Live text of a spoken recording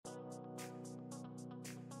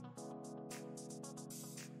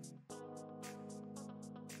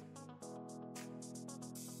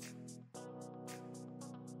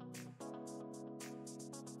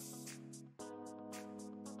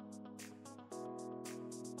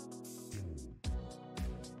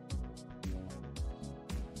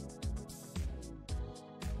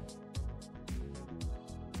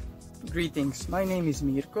Greetings, my name is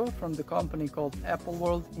Mirko from the company called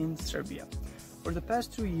AppleWorld in Serbia. For the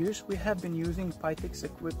past 2 years we have been using Phytech's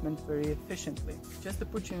equipment very efficiently. Just to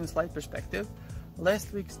put you in a slight perspective,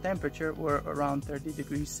 last week's temperature were around 30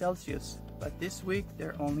 degrees Celsius, but this week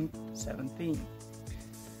they're only 17.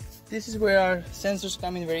 This is where our sensors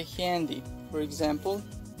come in very handy. For example,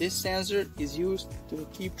 this sensor is used to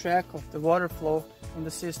keep track of the water flow in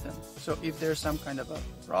the system. So if there's some kind of a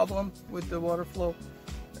problem with the water flow,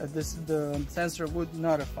 the sensor would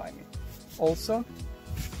notify me. Also,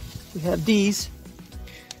 we have these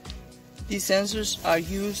sensors are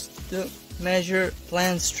used to measure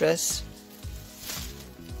plant stress,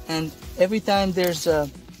 and every time there's a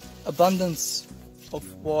abundance of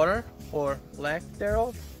water or lack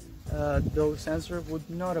thereof, those sensors would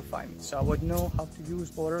notify me, so I would know how to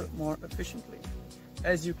use water more efficiently.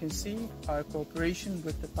 As you can see, our cooperation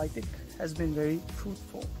with the Phytech has been very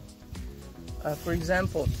fruitful. For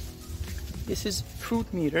example, this is fruit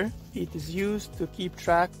meter. It is used to keep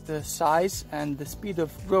track the size and the speed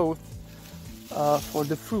of growth for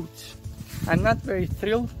the fruit. I'm not very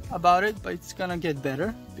thrilled about it, but it's gonna get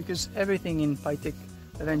better because everything in Phytech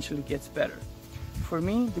eventually gets better. For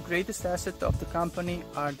me, the greatest asset of the company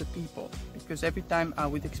are the people, because every time I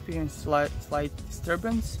would experience slight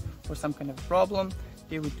disturbance or some kind of problem,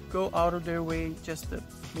 they would go out of their way just to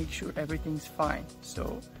make sure everything's fine.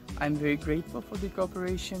 So I'm very grateful for the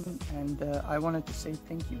cooperation, and I wanted to say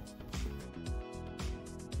thank you.